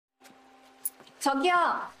저기요.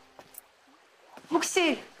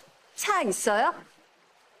 혹시 차 있어요?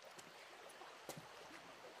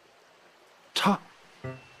 차?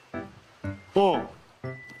 어.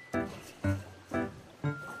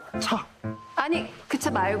 차. 아니, 그 차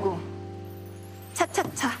말고.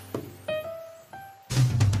 차차차.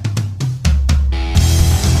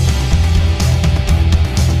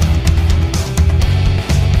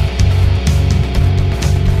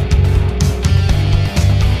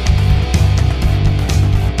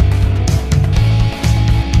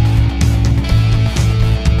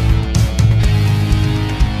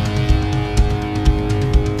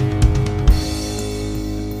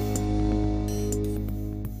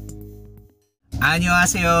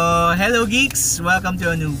 Annyeonghaseyo! Hello geeks! Welcome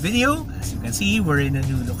to a new video. As you can see, we're in a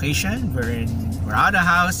new location. We're out of the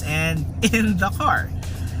house and in the car.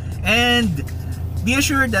 And be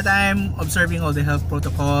assured that I'm observing all the health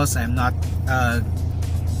protocols. I'm not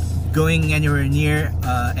going anywhere near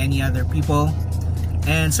any other people.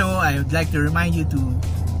 And so I would like to remind you to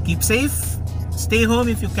keep safe, stay home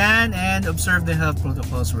if you can, and observe the health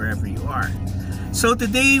protocols wherever you are. So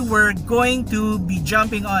today we're going to be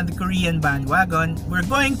jumping on the Korean bandwagon. We're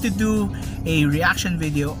going to do a reaction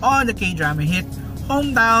video on the K-drama hit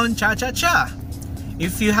Hometown Cha-Cha-Cha.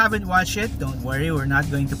 If you haven't watched it, don't worry, we're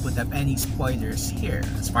not going to put up any spoilers here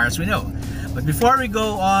as far as we know. But before we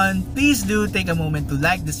go on, please do take a moment to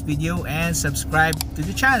like this video and subscribe to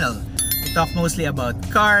the channel. We talk mostly about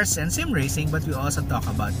cars and sim racing, but we also talk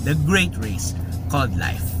about the great race called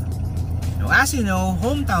life. Now, as you know,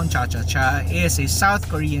 Hometown Cha-Cha-Cha is a South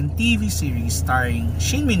Korean TV series starring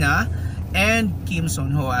Shin Mina and Kim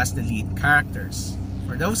Son-ho as the lead characters.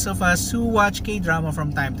 For those of us who watch K-drama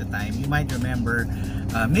from time to time, you might remember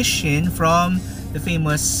Miss Shin from the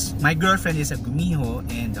famous My Girlfriend is a Gumiho,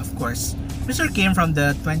 and of course, Mr. Kim from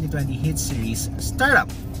the 2020 hit series Startup.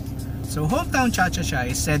 So Hometown Cha-Cha-Cha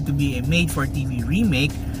is said to be a made-for-TV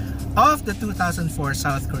remake of the 2004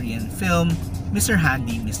 South Korean film Mr.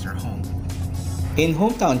 Handy, Mr. Hong. In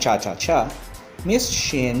Hometown Cha-Cha-Cha, Miss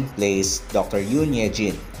Shin plays Dr. Yoon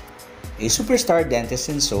Ye-jin, a superstar dentist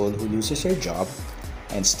in Seoul who loses her job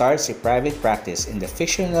and starts a private practice in the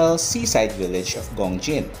fictional seaside village of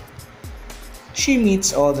Gongjin. She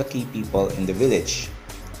meets all the key people in the village,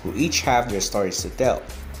 who each have their stories to tell.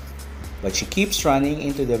 But she keeps running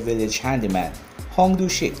into the village handyman, Hong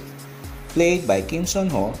Do-shik, played by Kim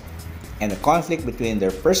Son-ho, and the conflict between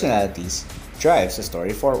their personalities drives the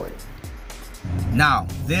story forward. Now,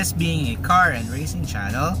 this being a car and racing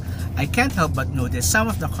channel, I can't help but notice some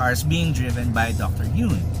of the cars being driven by Dr.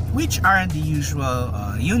 Yoon, which aren't the usual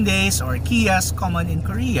Hyundais or Kias common in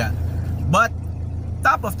Korea, but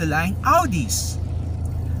top-of-the-line Audis.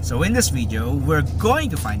 So in this video, we're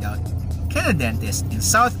going to find out, can a dentist in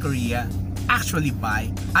South Korea actually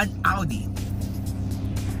buy an Audi?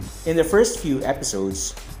 In the first few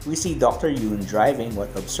episodes, we see Dr. Yoon driving what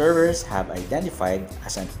observers have identified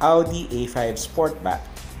as an Audi A5 Sportback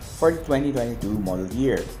for the 2022 model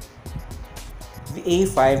year. The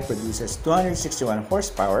A5 produces 261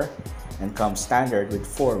 horsepower and comes standard with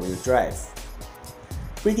 4-wheel drive.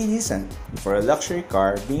 Pretty decent for a luxury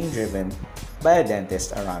car being driven by a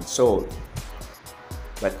dentist around Seoul.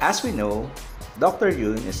 But as we know, Dr.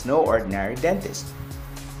 Yoon is no ordinary dentist.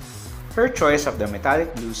 Her choice of the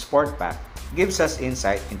metallic blue Sportback gives us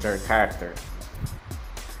insight into her character.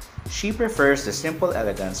 She prefers the simple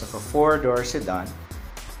elegance of a 4-door sedan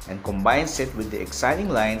and combines it with the exciting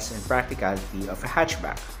lines and practicality of a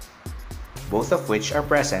hatchback, both of which are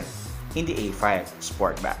present in the A5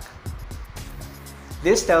 Sportback.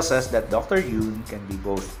 This tells us that Dr. Yoon can be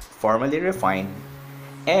both formally refined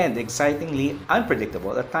and excitingly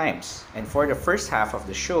unpredictable at times. And for the first half of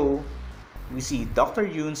the show, we see Dr.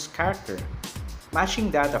 Yoon's character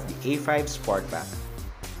matching that of the A5 Sportback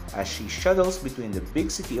as she shuttles between the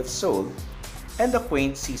big city of Seoul and the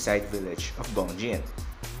quaint seaside village of Gongjin.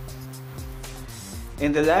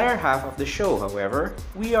 In the latter half of the show, however,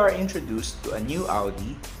 we are introduced to a new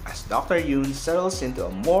Audi as Dr. Yoon settles into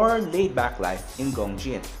a more laid-back life in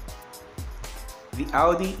Gongjin. The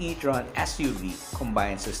Audi e-tron SUV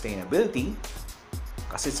combines sustainability,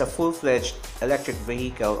 because it's a full-fledged electric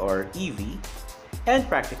vehicle or EV, and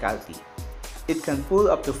practicality. It can pull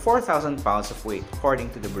up to 4,000 pounds of weight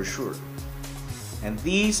according to the brochure. And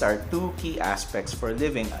these are two key aspects for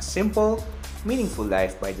living a simple, meaningful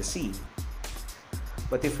life by the sea.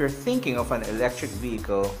 But if you're thinking of an electric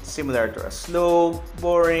vehicle similar to a slow,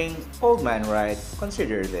 boring, old man ride,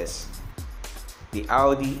 consider this. The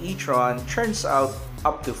Audi e-tron churns out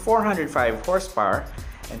up to 405 horsepower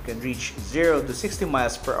and can reach 0 to 60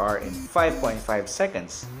 miles per hour in 5.5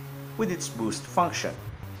 seconds with its boost function.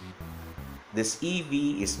 This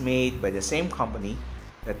EV is made by the same company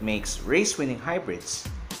that makes race-winning hybrids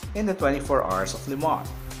in the 24 Hours of Le Mans.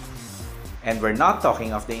 And we're not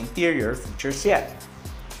talking of the interior features yet.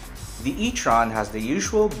 The e-tron has the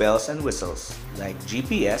usual bells and whistles like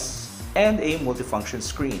GPS and a multifunction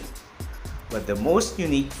screen. But the most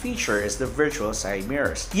unique feature is the virtual side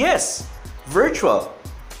mirrors. Yes! Virtual!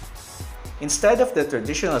 Instead of the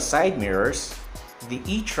traditional side mirrors, the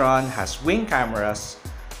e-tron has wing cameras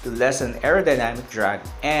to lessen aerodynamic drag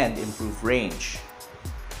and improve range.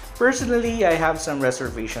 Personally, I have some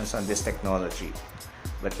reservations on this technology,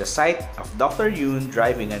 but the sight of Dr. Yoon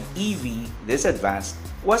driving an EV this advanced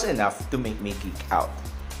was enough to make me geek out.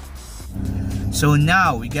 So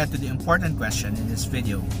now we get to the important question in this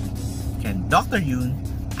video. Can Dr. Yoon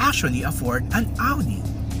actually afford an Audi?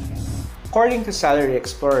 According to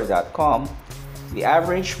SalaryExplorer.com, the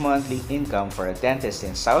average monthly income for a dentist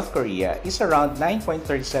in South Korea is around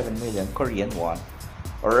 9.37 million Korean won,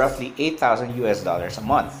 or roughly $8,000 a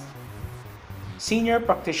month. Senior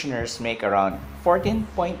practitioners make around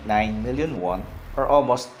 14.9 million won, or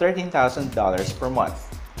almost $13,000 per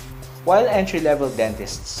month, while entry-level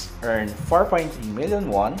dentists earn 4.3 million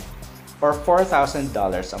won, or $4,000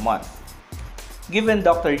 a month. Given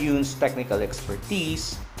Dr. Yoon's technical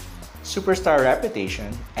expertise, superstar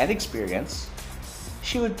reputation, and experience,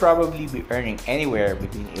 she would probably be earning anywhere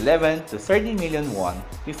between 11 to 30 million won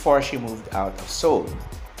before she moved out of Seoul.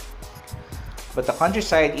 But the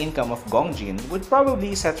countryside income of Gongjin would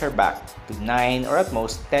probably set her back to 9 or at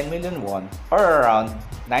most 10 million won, or around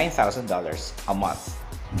 $9,000 a month.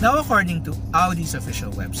 Now, according to Audi's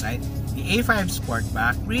official website, the A5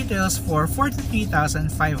 Sportback retails for $43,500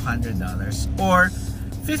 or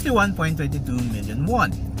 51.22 million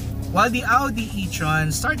won, while the Audi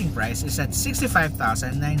e-tron starting price is at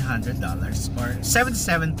 $65,900 or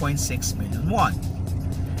 77.6 million won.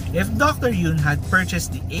 If Dr. Yoon had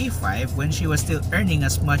purchased the A5 when she was still earning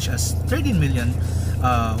as much as 13 million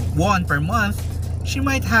won per month, she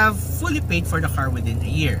might have fully paid for the car within a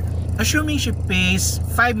year, assuming she pays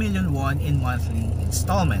 5 million won in monthly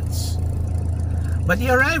installments. But the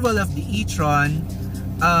arrival of the e-tron,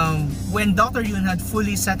 when Dr. Yoon had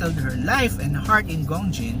fully settled her life and heart in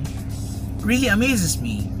Gongjin, really amazes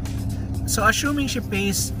me. So assuming she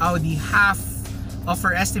pays Audi half of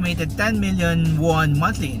her estimated 10 million won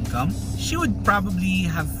monthly income, she would probably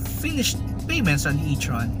have finished payments on the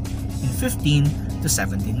e-tron in 15 to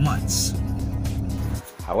 17 months.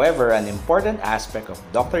 However, an important aspect of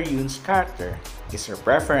Dr. Yoon's character is her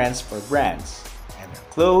preference for brands, and her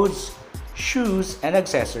clothes, shoes, and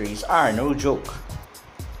accessories are no joke.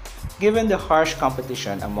 Given the harsh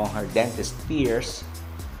competition among her dentist peers,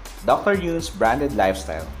 Dr. Yoon's branded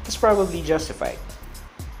lifestyle is probably justified.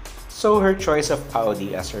 So her choice of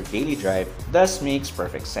Audi as her daily drive thus makes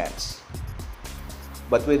perfect sense.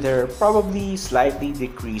 But with her probably slightly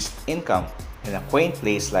decreased income in a quaint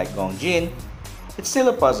place like Gongjin, it's still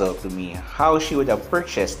a puzzle to me how she would have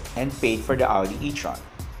purchased and paid for the Audi e-tron.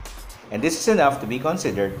 And this is enough to be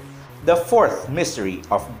considered the fourth mystery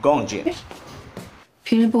of Gongjin.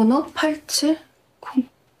 비밀번호 8707.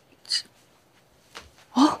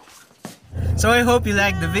 So I hope you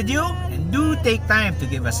liked the video, and do take time to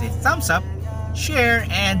give us a thumbs up, share,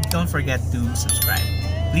 and don't forget to subscribe.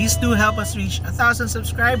 Please do help us reach 1,000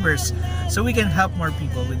 subscribers so we can help more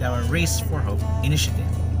people with our Race for Hope initiative.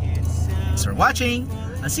 Thanks for watching.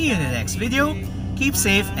 I'll see you in the next video. Keep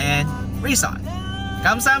safe and race on.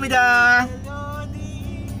 감사합니다.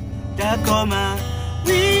 Tacoma,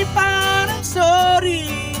 we parang sorry.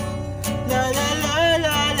 La la la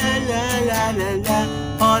la la la la la la.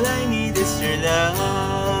 All I need is your love.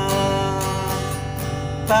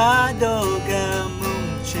 파도가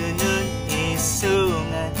뭉치는 이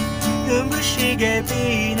순간 눈부시게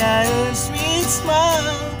빛나는 sweet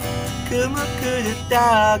smile.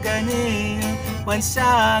 그뭇그릇다가는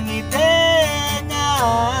환상이 된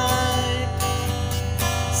날.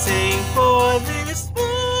 Sing